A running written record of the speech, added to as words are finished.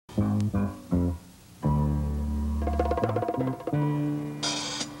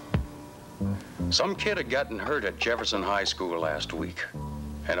Some kid had gotten hurt at Jefferson High School last week,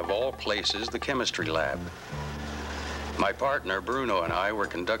 and of all places, the chemistry lab. My partner, Bruno, and I were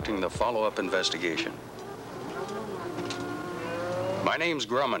conducting the follow-up investigation. My name's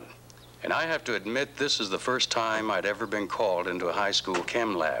Grumman, and I have to admit this is the first time I'd ever been called into a high school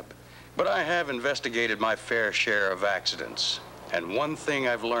chem lab. But I have investigated my fair share of accidents, and one thing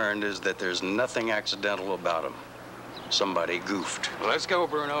I've learned is that there's nothing accidental about them. Somebody goofed. Let's go,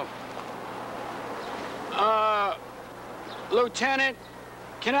 Bruno. Lieutenant,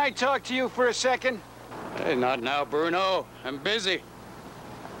 can I talk to you for a second? Hey, not now, Bruno. I'm busy.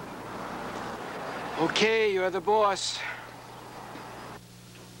 Okay, you're the boss.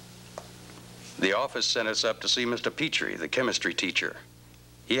 The office sent us up to see Mr. Petrie, the chemistry teacher.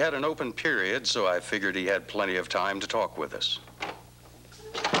 He had an open period, so I figured he had plenty of time to talk with us.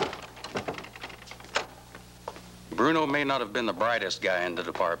 Bruno may not have been the brightest guy in the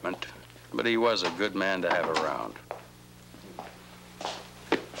department, but he was a good man to have around.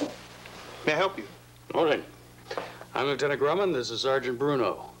 May I help you? Morning. I'm Lieutenant Grumman. This is Sergeant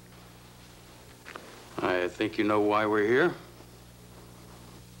Bruno. I think you know why we're here.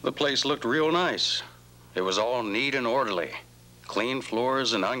 The place looked real nice. It was all neat and orderly. Clean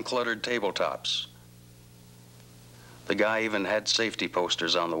floors and uncluttered tabletops. The guy even had safety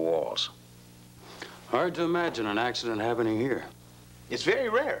posters on the walls. Hard to imagine an accident happening here. It's very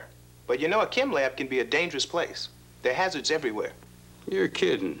rare. But you know, a chem lab can be a dangerous place. There are hazards everywhere. You're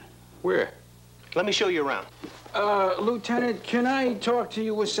kidding. Where? Let me show you around. Lieutenant, can I talk to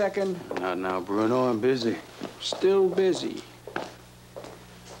you a second? Not now, Bruno. I'm busy. Still busy.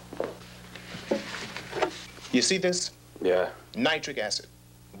 You see this? Yeah. Nitric acid.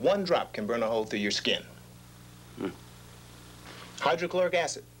 1 drop can burn a hole through your skin. Hydrochloric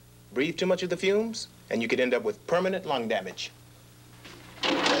acid. Breathe too much of the fumes, and you could end up with permanent lung damage.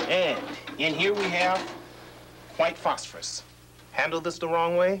 And in here we have white phosphorus. Handle this the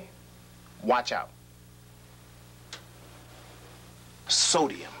wrong way, watch out.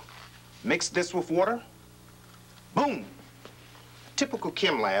 Sodium. Mix this with water, boom. A typical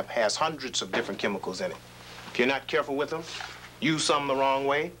chem lab has hundreds of different chemicals in it. If you're not careful with them, use some the wrong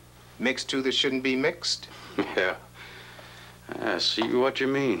way, mix 2 that shouldn't be mixed. Yeah. I see what you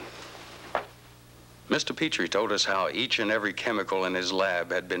mean. Mr. Petrie told us how each and every chemical in his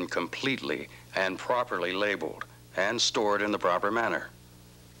lab had been completely and properly labeled and stored in the proper manner.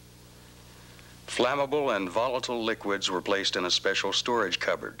 Flammable and volatile liquids were placed in a special storage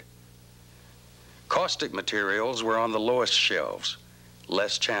cupboard. Caustic materials were on the lowest shelves,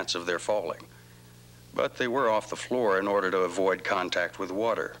 less chance of their falling, but they were off the floor in order to avoid contact with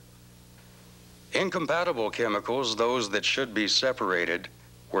water. Incompatible chemicals, those that should be separated,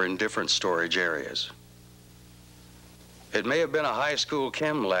 were in different storage areas. It may have been a high school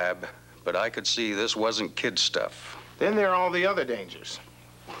chem lab, but I could see this wasn't kid stuff. Then there are all the other dangers.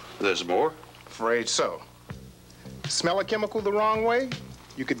 There's more? Afraid so. Smell a chemical the wrong way,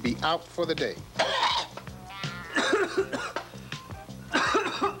 you could be out for the day.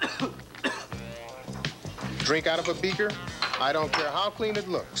 Drink out of a beaker, I don't care how clean it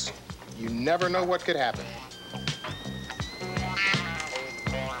looks. You never know what could happen.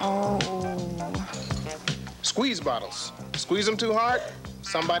 Oh. Squeeze bottles. Squeeze them too hard,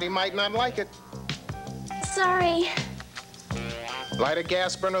 somebody might not like it. Sorry. Light a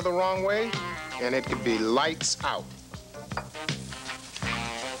gas burner the wrong way, and it could be lights out.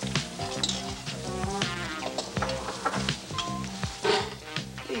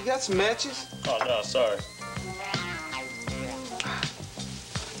 Hey, you got some matches? Oh, no, sorry.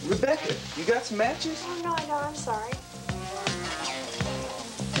 Rebecca, you got some matches? Oh, no, I don't. I'm sorry.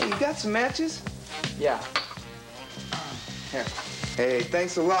 Hey, you got some matches? Yeah. Here. Hey,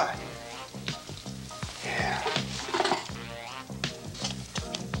 thanks a lot. Yeah.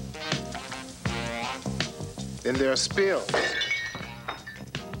 Then there are spills.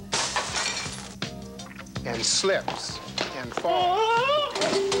 And slips and falls.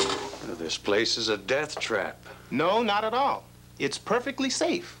 This place is a death trap. No, not at all. It's perfectly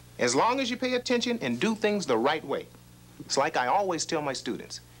safe, as long as you pay attention and do things the right way. It's like I always tell my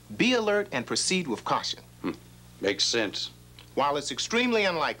students, be alert and proceed with caution. Makes sense. While it's extremely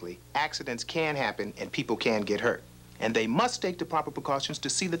unlikely, accidents can happen and people can get hurt. And they must take the proper precautions to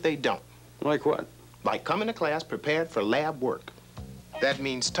see that they don't. Like what? Like coming to class prepared for lab work. That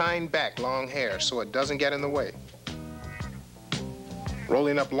means tying back long hair so it doesn't get in the way.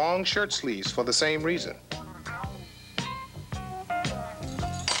 Rolling up long shirt sleeves for the same reason.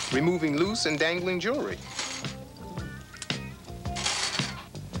 Removing loose and dangling jewelry.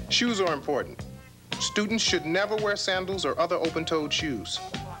 Shoes are important. Students should never wear sandals or other open-toed shoes.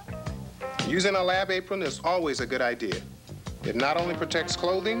 Using a lab apron is always a good idea. It not only protects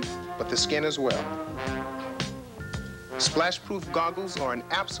clothing, but the skin as well. Splash-proof goggles are an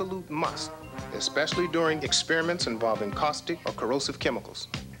absolute must, especially during experiments involving caustic or corrosive chemicals.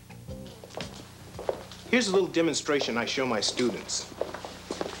 Here's a little demonstration I show my students.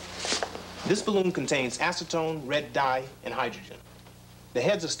 This balloon contains acetone, red dye, and hydrogen. The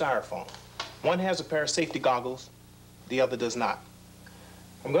heads are styrofoam. One has a pair of safety goggles, the other does not.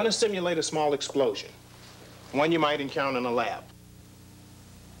 I'm going to simulate a small explosion, one you might encounter in a lab.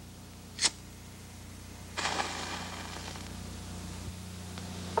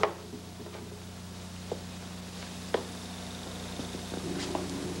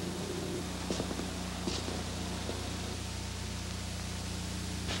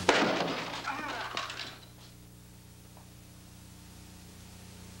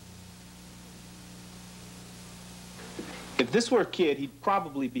 If this were a kid, he'd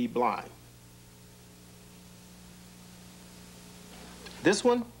probably be blind. This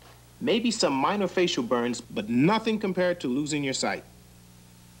one, maybe some minor facial burns, but nothing compared to losing your sight.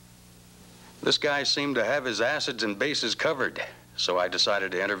 This guy seemed to have his acids and bases covered, so I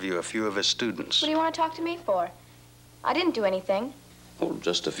decided to interview a few of his students. What do you want to talk to me for? I didn't do anything. Oh,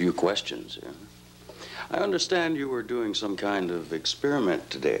 just a few questions. Yeah. I understand you were doing some kind of experiment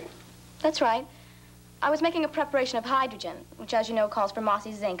today. That's right. I was making a preparation of hydrogen, which, as you know, calls for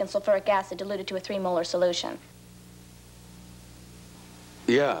mossy zinc and sulfuric acid diluted to a 3-molar solution.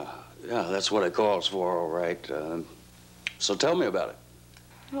 Yeah, that's what it calls for, all right. So tell me about it.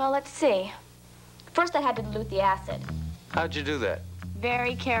 Well, let's see. First, I had to dilute the acid. How'd you do that?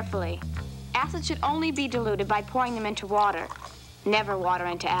 Very carefully. Acid should only be diluted by pouring them into water. Never water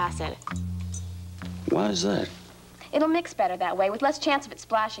into acid. Why is that? It'll mix better that way, with less chance of it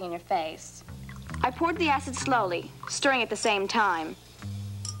splashing in your face. I poured the acid slowly, stirring at the same time.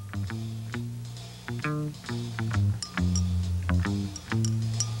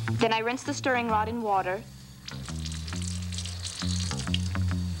 Then I rinsed the stirring rod in water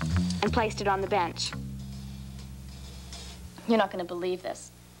and placed it on the bench. You're not going to believe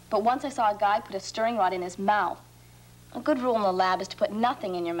this, but once I saw a guy put a stirring rod in his mouth. A good rule in the lab is to put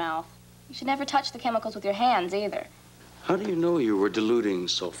nothing in your mouth. You should never touch the chemicals with your hands, either. How do you know you were diluting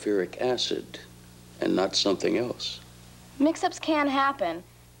sulfuric acid and not something else? Mix-ups can happen.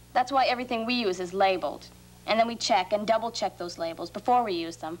 That's why everything we use is labeled. And then we check and double-check those labels before we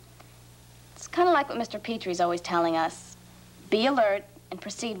use them. It's kind of like what Mr. Petrie's always telling us. Be alert and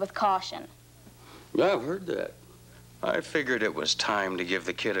proceed with caution. Yeah, I've heard that. I figured it was time to give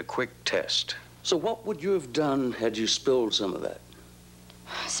the kid a quick test. So what would you have done had you spilled some of that?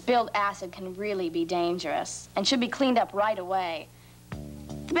 Spilled acid can really be dangerous and should be cleaned up right away.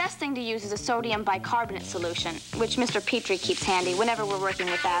 The best thing to use is a sodium bicarbonate solution, which Mr. Petrie keeps handy whenever we're working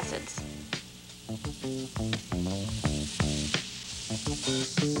with acids.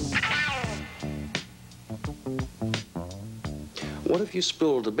 What if you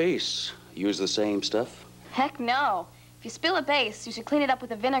spilled a base? Use the same stuff? Heck no. If you spill a base, you should clean it up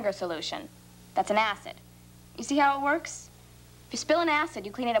with a vinegar solution. That's an acid. You see how it works? If you spill an acid,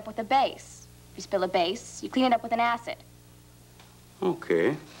 you clean it up with a base. If you spill a base, you clean it up with an acid.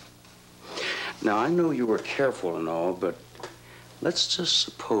 Okay. Now, I know you were careful and all, but let's just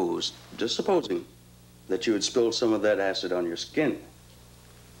supposing, that you had spilled some of that acid on your skin.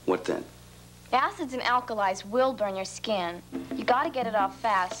 What then? Acids and alkalis will burn your skin. You gotta get it off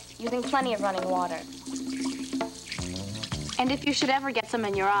fast, using plenty of running water. And if you should ever get some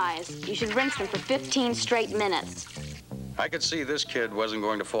in your eyes, you should rinse them for 15 straight minutes. I could see this kid wasn't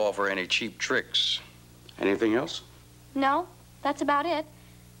going to fall for any cheap tricks. Anything else? No, that's about it.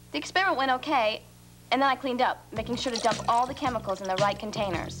 The experiment went okay, and then I cleaned up, making sure to dump all the chemicals in the right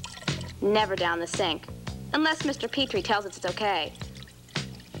containers. Never down the sink, unless Mr. Petrie tells us it's okay.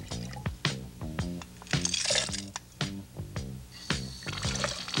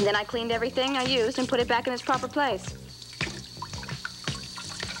 And then I cleaned everything I used and put it back in its proper place.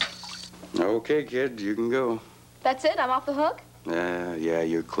 Okay, kid, you can go. That's it? I'm off the hook? Yeah,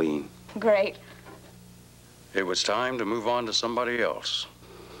 you're clean. Great. It was time to move on to somebody else.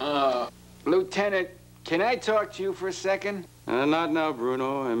 Lieutenant, can I talk to you for a second? Not now,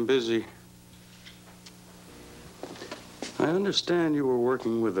 Bruno. I'm busy. I understand you were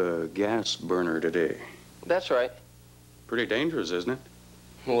working with a gas burner today. That's right. Pretty dangerous, isn't it?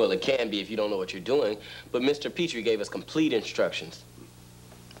 Well, it can be if you don't know what you're doing, but Mr. Petrie gave us complete instructions.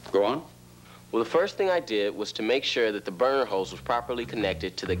 Go on. Well, the first thing I did was to make sure that the burner hose was properly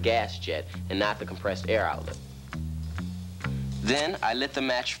connected to the gas jet and not the compressed air outlet. Then I lit the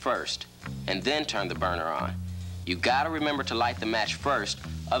match first and then turned the burner on. You gotta remember to light the match first,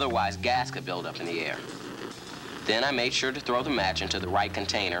 Otherwise, gas could build up in the air. Then I made sure to throw the match into the right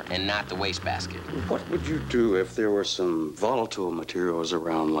container and not the wastebasket. What would you do if there were some volatile materials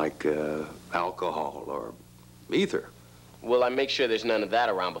around, like alcohol or ether? Well, I make sure there's none of that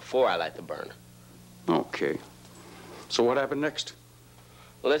around before I light the burner. Okay. So what happened next?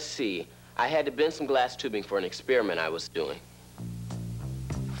 Well, let's see. I had to bend some glass tubing for an experiment I was doing.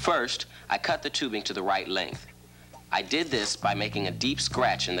 First, I cut the tubing to the right length. I did this by making a deep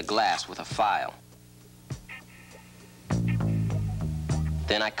scratch in the glass with a file.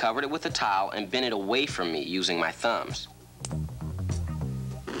 Then I covered it with a towel and bent it away from me using my thumbs.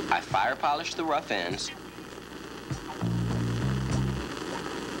 I fire polished the rough ends.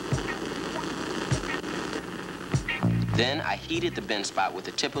 Then I heated the bend spot with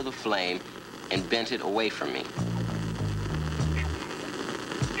the tip of the flame and bent it away from me.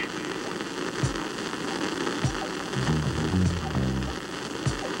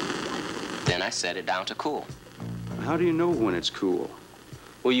 Then I set it down to cool. How do you know when it's cool?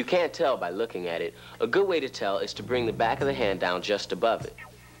 Well, you can't tell by looking at it. A good way to tell is to bring the back of the hand down just above it.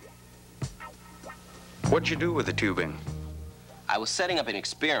 What'd you do with the tubing? I was setting up an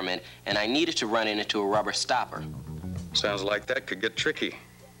experiment, and I needed to run it into a rubber stopper. Sounds like that could get tricky.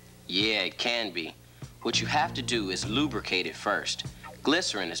 Yeah, it can be. What you have to do is lubricate it first.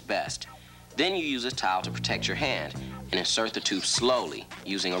 Glycerin is best. Then you use a towel to protect your hand and insert the tube slowly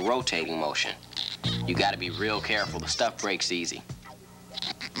using a rotating motion. You gotta be real careful. The stuff breaks easy.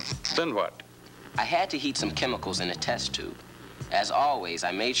 Then what? I had to heat some chemicals in a test tube. As always,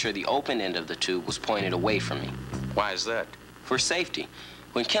 I made sure the open end of the tube was pointed away from me. Why is that? For safety.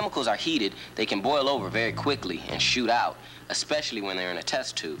 When chemicals are heated, they can boil over very quickly and shoot out, especially when they're in a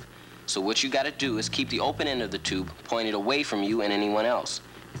test tube. So what you gotta do is keep the open end of the tube pointed away from you and anyone else.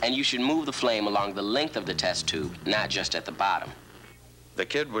 And you should move the flame along the length of the test tube, not just at the bottom. The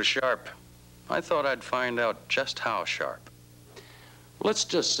kid was sharp. I thought I'd find out just how sharp. Let's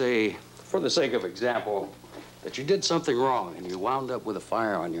just say, for the sake of example, that you did something wrong and you wound up with a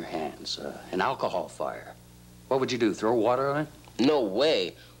fire on your hands, an alcohol fire. What would you do, throw water on it? No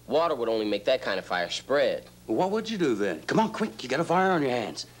way. Water would only make that kind of fire spread. Well, what would you do then? Come on, quick, you got a fire on your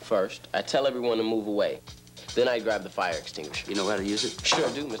hands. First, I tell everyone to move away. Then I grab the fire extinguisher. You know how to use it? Sure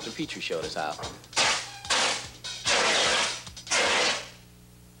do. Mr. Petrie showed us how.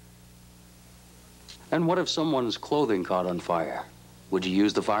 And what if someone's clothing caught on fire? Would you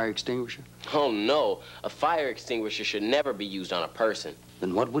use the fire extinguisher? Oh, no. A fire extinguisher should never be used on a person.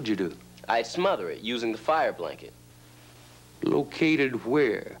 Then what would you do? I'd smother it using the fire blanket. Located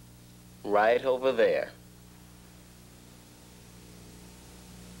where? Right over there.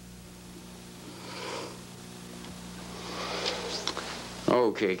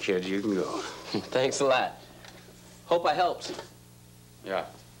 Okay, kid, you can go. Thanks a lot. Hope I helped. Yeah,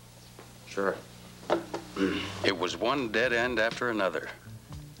 sure. It was one dead end after another.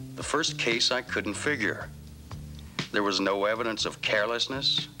 The first case I couldn't figure. There was no evidence of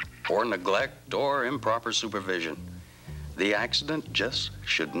carelessness or neglect or improper supervision. The accident just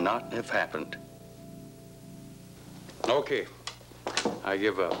should not have happened. Okay, I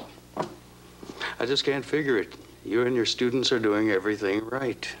give up. I just can't figure it. You and your students are doing everything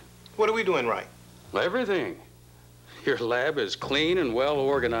right. What are we doing right? Everything. Your lab is clean and well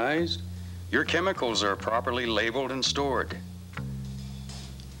organized. Your chemicals are properly labeled and stored.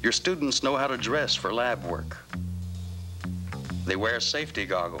 Your students know how to dress for lab work. They wear safety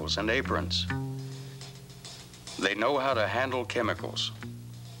goggles and aprons. They know how to handle chemicals,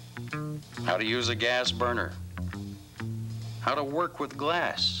 how to use a gas burner, how to work with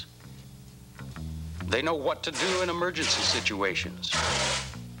glass. They know what to do in emergency situations.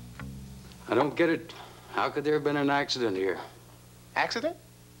 I don't get it. How could there have been an accident here? Accident?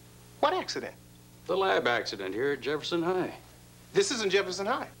 What accident? The lab accident here at Jefferson High. This isn't Jefferson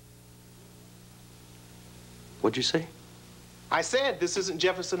High. What'd you say? I said this isn't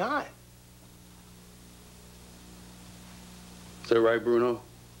Jefferson High. Is that right, Bruno?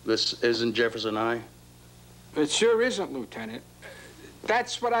 This isn't Jefferson High? It sure isn't, Lieutenant.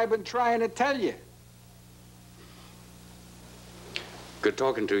 That's what I've been trying to tell you. Good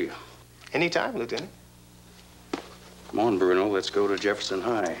talking to you. Anytime, Lieutenant. Come on, Bruno, let's go to Jefferson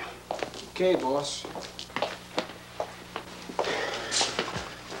High. Okay, boss.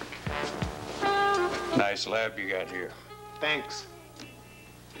 Nice lab you got here. Thanks.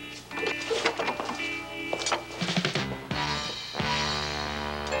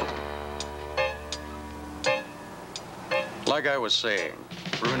 Like I was saying,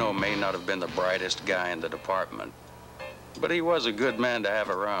 Bruno may not have been the brightest guy in the department, but he was a good man to have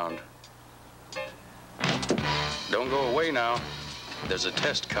around. Don't go away now. There's a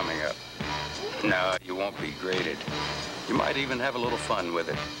test coming up. No, you won't be graded. You might even have a little fun with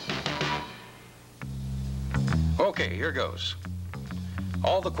it. Okay, here goes.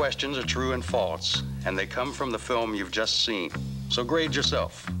 All the questions are true and false, and they come from the film you've just seen. So grade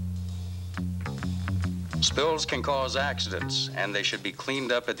yourself. Spills can cause accidents, and they should be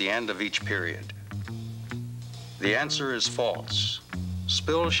cleaned up at the end of each period. The answer is false.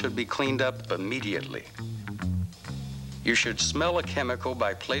 Spills should be cleaned up immediately. You should smell a chemical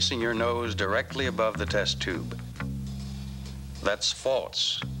by placing your nose directly above the test tube. That's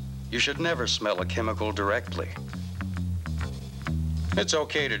false. You should never smell a chemical directly. It's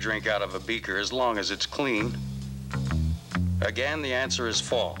okay to drink out of a beaker as long as it's clean. Again, the answer is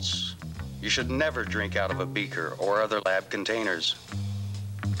false. You should never drink out of a beaker or other lab containers.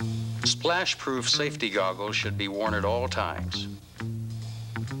 Splash-proof safety goggles should be worn at all times.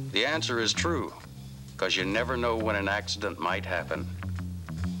 The answer is true, because you never know when an accident might happen.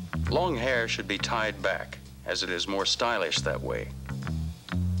 Long hair should be tied back, as it is more stylish that way.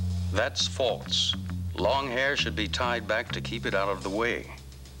 That's false. Long hair should be tied back to keep it out of the way.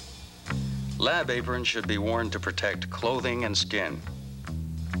 Lab aprons should be worn to protect clothing and skin.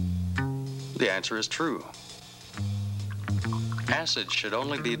 The answer is true. Acids should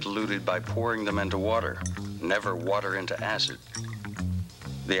only be diluted by pouring them into water, never water into acid.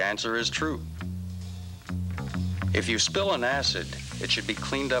 The answer is true. If you spill an acid, it should be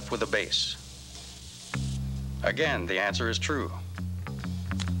cleaned up with a base. Again, the answer is true.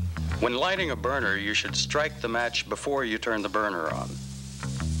 When lighting a burner, you should strike the match before you turn the burner on.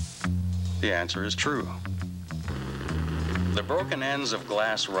 The answer is true. The broken ends of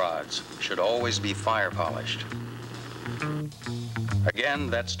glass rods should always be fire polished. Again,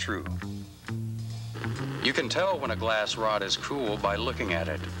 that's true. You can tell when a glass rod is cool by looking at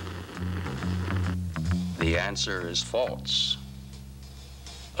it. The answer is false.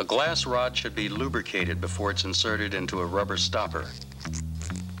 A glass rod should be lubricated before it's inserted into a rubber stopper.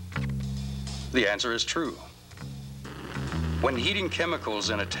 The answer is true. When heating chemicals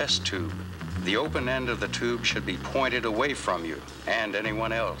in a test tube, the open end of the tube should be pointed away from you and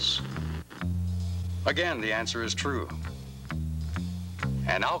anyone else. Again, the answer is true.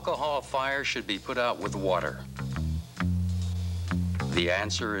 An alcohol fire should be put out with water. The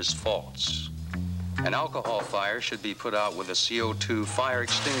answer is false. An alcohol fire should be put out with a CO2 fire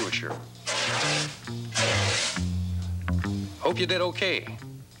extinguisher. Hope you did okay.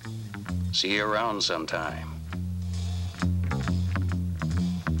 See you around sometime.